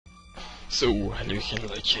So, Hallöchen,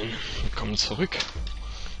 Leutchen. Willkommen zurück.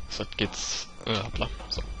 Jetzt geht's... hoppla.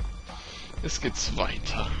 So. Jetzt geht's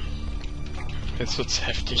weiter. Jetzt wird's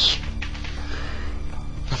heftig.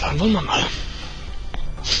 Na dann wollen wir mal.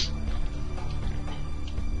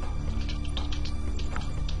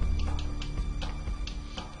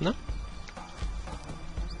 Na?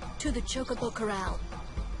 To the Chocobo Corral.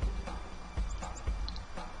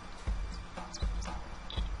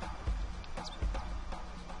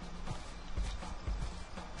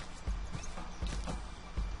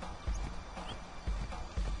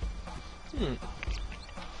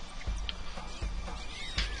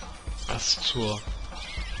 Was zur...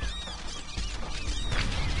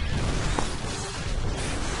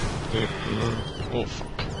 Oh fuck.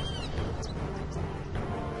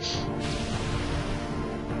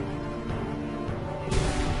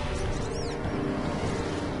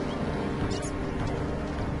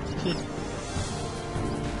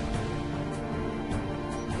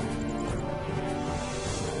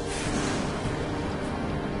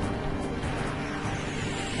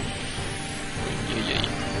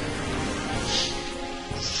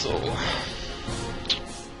 So.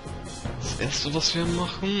 Das erste, was wir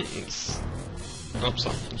machen, ist... Upsa,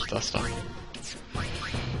 nicht das da.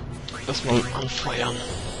 Erstmal anfeuern.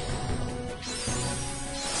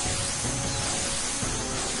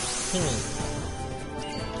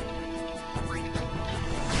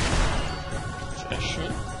 Sehr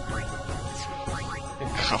schön.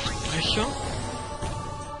 Ein Kraftbrecher.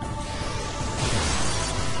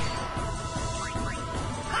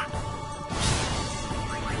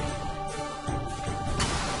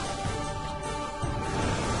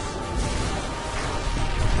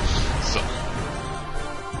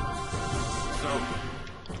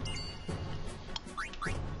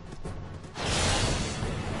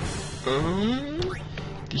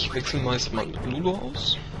 Ich wechsle meist mal mit Lulu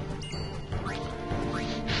aus.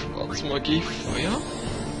 Schwarze Magie, Feuer.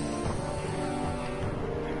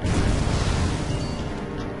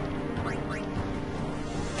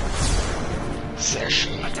 Sehr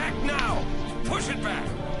schön.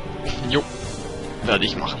 Jo, werde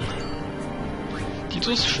ich machen.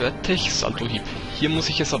 Titus Schwerttech Salto-Hieb. Hier muss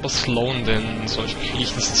ich es aber slowen, denn sonst kriege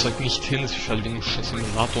ich das Zeug nicht hin. Es ist halt wie ein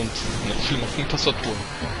Simulator und noch schlimmer auf der Tastatur.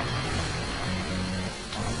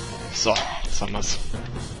 So, jetzt haben wir's.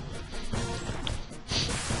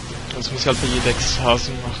 Das muss ich halt bei jeder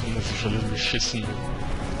Ekstase machen, das ist schon ein beschissen.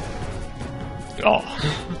 Ja.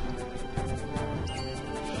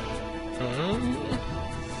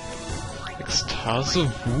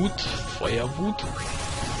 Ekstase, Wut, Feuerwut.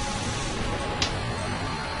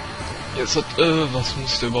 Jetzt hat, was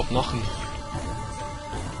muss der überhaupt machen?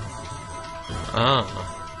 Ah.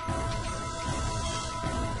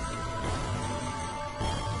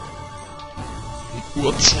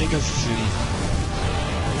 Uhrzeigersinn.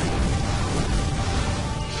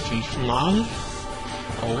 5-mal.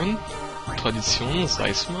 Auen. Tradition,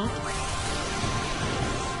 sei's mal.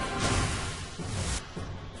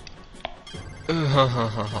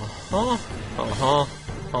 Hahaha.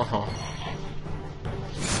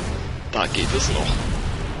 Da geht es noch.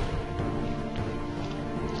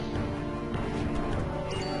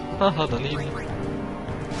 Haha, daneben.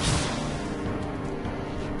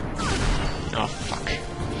 Ah, fuck.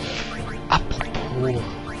 Apropos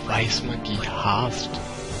Weißmagie hast.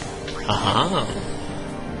 Aha.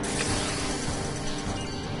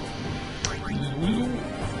 Lulu,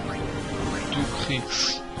 du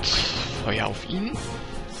kriegst Feuer auf ihn.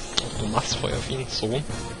 Du machst Feuer auf ihn, so.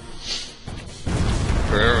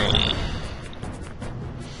 Burn.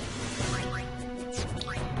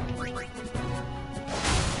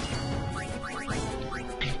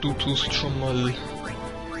 Du tust schon mal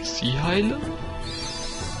sie heilen.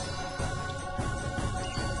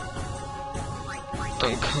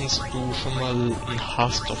 Dann kannst du schon mal einen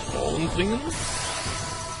Hast auf Frauen bringen.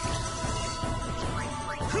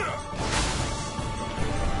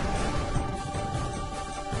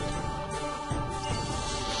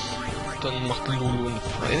 Dann macht Lulu ein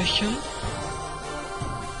Pfeilchen.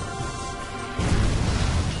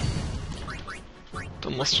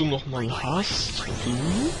 Dann machst du noch mal Hast auf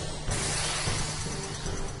Lulu.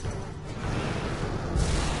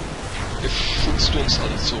 Jetzt schützt du uns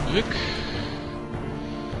alle zurück.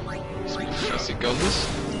 Was mir scheißegal ist.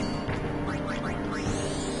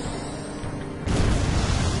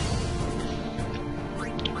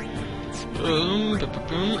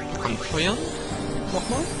 Anfeuern.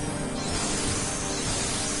 Nochmal.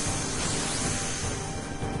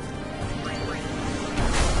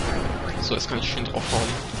 So, jetzt kann ich schön draufhauen.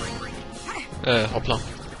 Hoppla.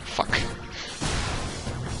 Fuck.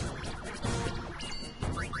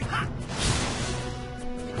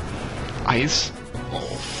 Eis. Oh,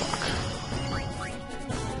 fuck.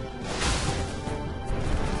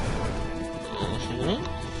 Mhm.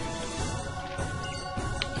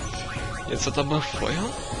 Jetzt hat er mal Feuer.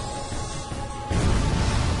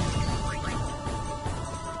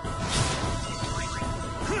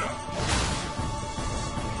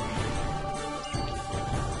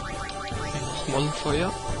 Nochmal ein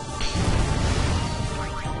Feuer.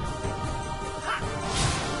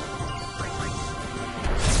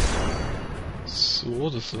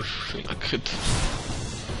 So, das ist ein schöner Crit.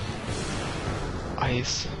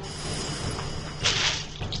 Eis.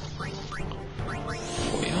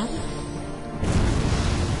 Feuer.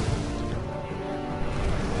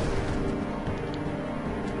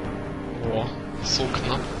 Boah, so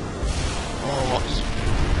knapp. Oh.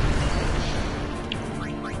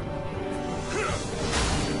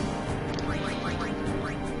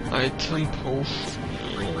 Item Potion.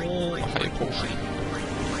 Oh, High Potion.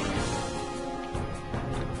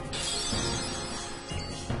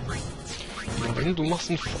 Nein, du machst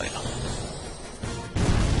einen Feuer.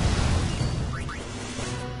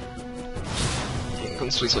 Den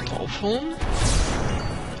kannst du so draufhauen.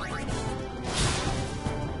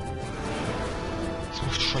 Das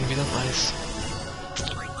macht schon wieder ein Eis.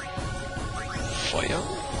 Feuer.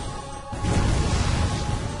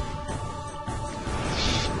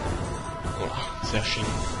 Oh, sehr schön.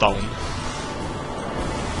 Down.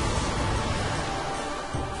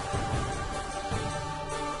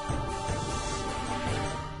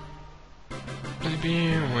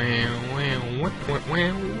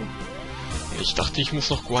 Ich dachte, ich muss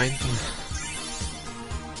noch grinden.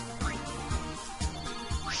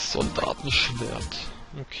 Soldatenschwert.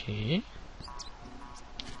 Okay.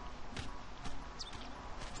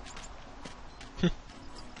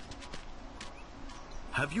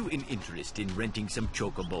 Have you an interest in renting some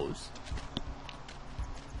chocobos?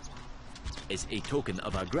 As a token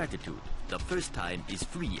of our gratitude, the first time is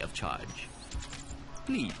free of charge.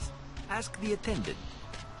 Please, ask the attendant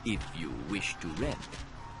if you wish to rent.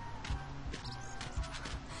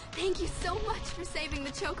 Thank you so much for saving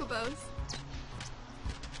the chocobos.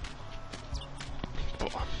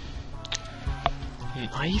 Boah.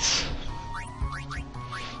 Nice.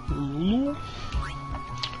 Lulu.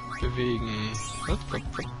 Bewegen.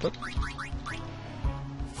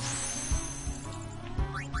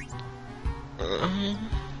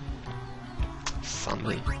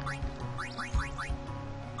 Sammeln.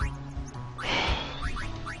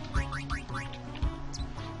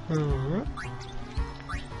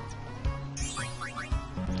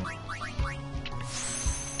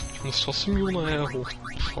 Ich muss trotzdem Juna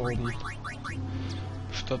hochschrauben.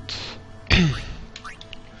 Statt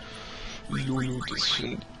Lulu,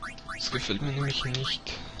 das gefällt mir nämlich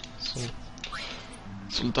nicht. So.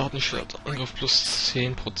 Soldatenschwert, Angriff plus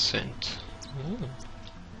 10%.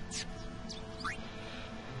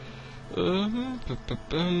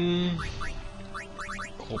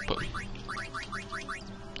 Gruppe.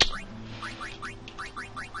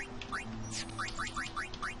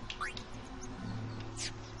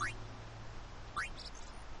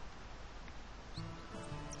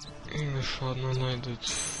 Schaden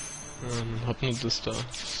erleidet. Man hat nur das da.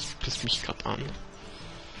 Das pisst mich gerade an.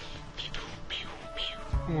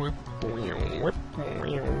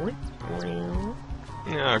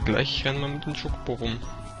 Ja, gleich rennen wir mit dem Schokobo rum.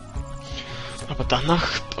 Aber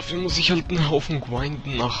danach, dafür muss ich halt einen Haufen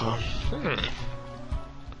grinden nachher.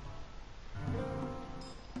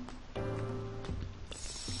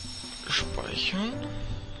 Speichern.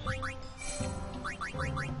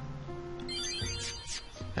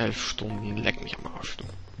 11 Stunden, leck mich am Arsch, du.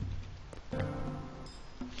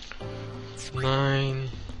 Nein.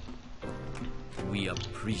 We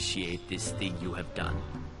appreciate this thing you have done.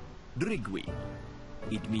 Drigwi.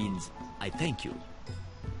 It means I thank you.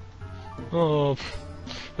 Oh,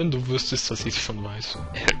 wenn du wüsstest, dass ich es schon weiß.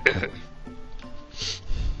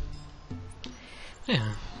 Ja.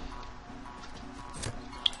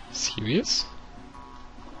 Serious?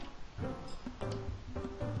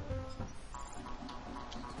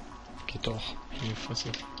 Geht doch. Meine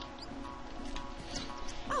Fresse.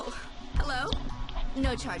 Oh, hello.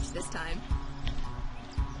 No charge this time.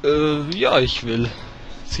 Ja, ich will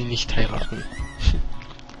sie nicht heiraten.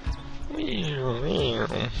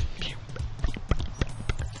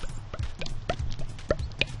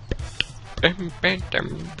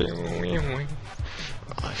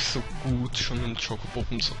 Ah, ist so gut, schon mit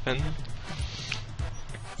Chocoboben zu rennen.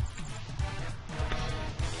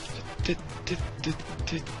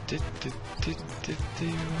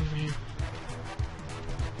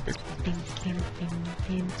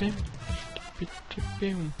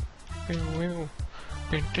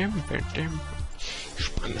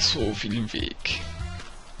 Spann so viel Weg.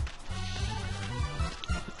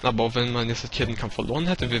 Aber auch wenn man jetzt hier den Kampf verloren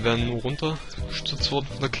hätte, wir wären nur runtergestürzt worden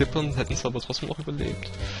von der Klippe und hätten es aber trotzdem noch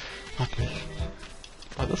überlebt. Warte mal.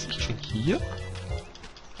 War das nicht schon hier?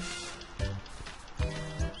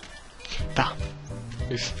 Da.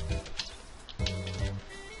 Ist.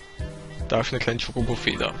 Da habe ich eine kleine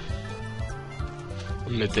Chocobo-Feder.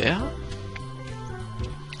 Und mit der?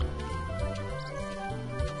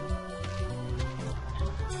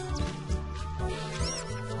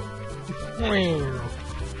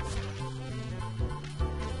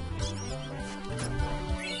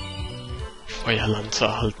 Feuerlanze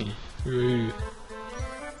erhalten.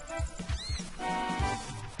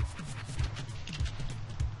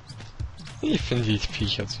 Ich finde die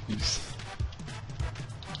Viecher süß.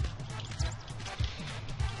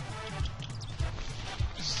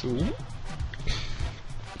 So.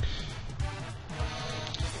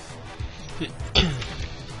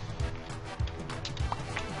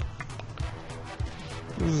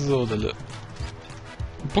 So, Delle.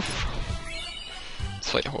 Buff.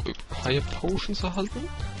 2 High Potions erhalten.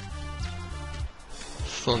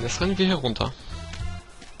 So, und jetzt rennen wir hier runter.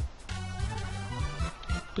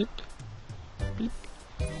 Bip. Bip.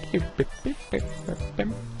 Bip, bip, bip, bip, bip,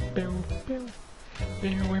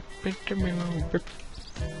 bip.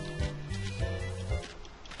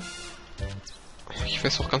 Ich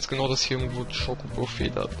weiß auch ganz genau, dass hier irgendwo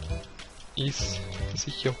Chocobo-Feder ist, dass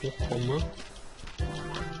ich hier hochkomme.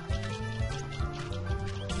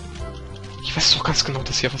 Ich weiß doch ganz genau,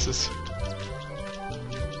 dass hier was ist.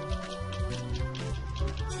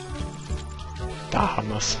 Da haben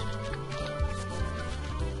wir's.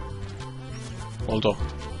 Alter.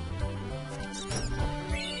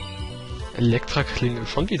 Elektra-Klinge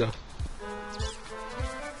schon wieder.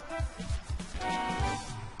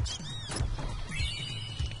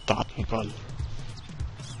 Datenball.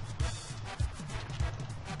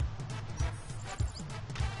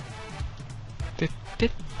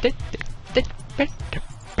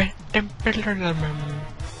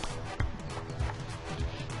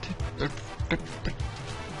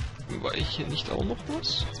 War ich hier nicht auch noch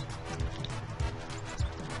was?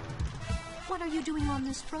 What are you doing on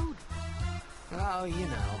this road? Oh, you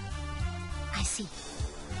know. I see.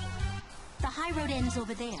 The high road ends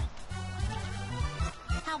over there.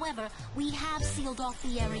 However, we have sealed off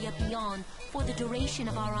the area beyond for the duration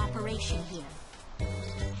of our operation here.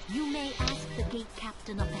 You may ask the gate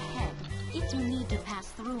captain up ahead if you need to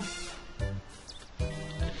pass through.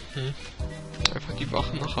 Einfach die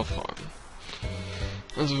Wachen nachher fragen.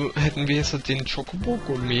 Also hätten wir jetzt den Chocobo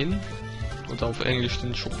Gourmet oder auf Englisch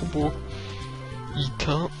den Chocobo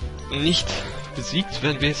Eater nicht besiegt,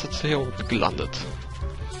 wären wir jetzt hier unten gelandet.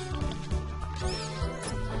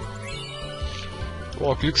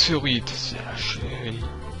 Oh, Glücksfiorit, sehr schön.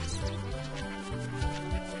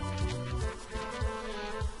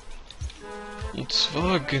 Und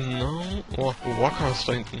zwar genau... Oh, Waka ist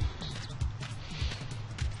da hinten.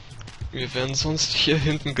 Wir wären sonst hier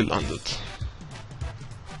hinten gelandet.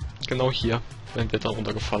 Genau hier wären wir da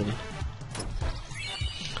runtergefallen.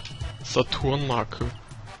 Saturnmarke.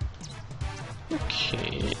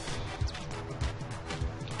 Okay.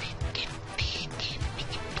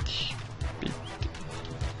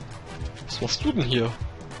 Was machst du denn hier?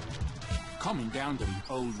 Coming down to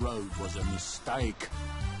the old road was a mistake.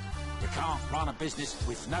 You can't run a business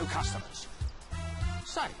with no customers.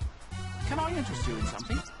 Say, can I interest you in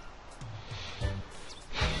something?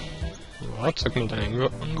 Ja, zeig mal dein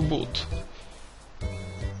Angebot.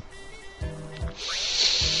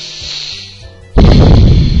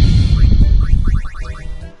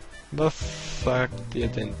 Was sagt dir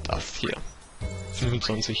denn das hier?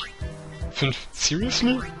 25. 5.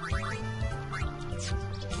 Seriously?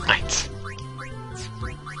 1.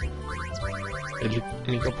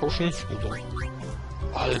 Mega Potion? Oder?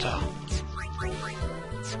 Alter.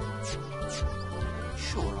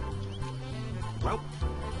 Sure. Well,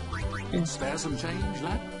 spare some change,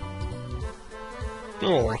 lad?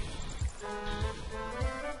 Oh.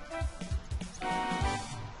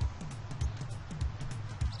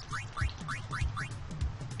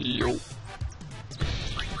 Jo.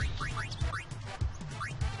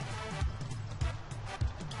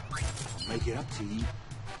 Make it up to you.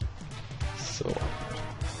 So.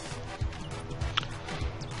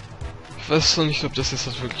 Ich weiß noch nicht, ob das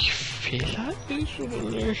jetzt wirklich Fehler ist oder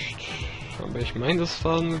nicht. Aber ich meine, das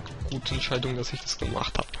war eine gute Entscheidung, dass ich das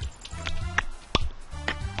gemacht habe.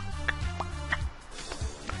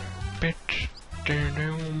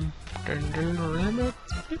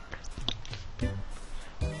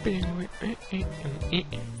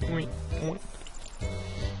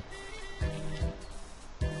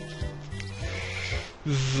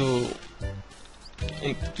 So.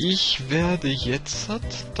 Und ich werde jetzt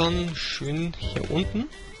dann schön hier unten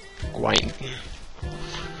grinden.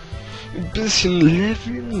 Ein bisschen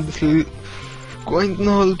leveln, ein bisschen grinden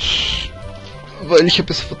halt. Weil ich habe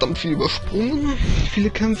jetzt verdammt viel übersprungen. Viele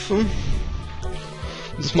Kämpfe.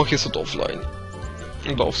 Das mache ich jetzt halt offline.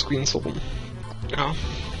 Oder auf Screen so rum. Ja.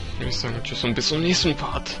 Ich würde sagen, tschüss und bis zum nächsten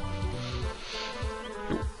Part.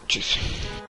 Jo, tschüss.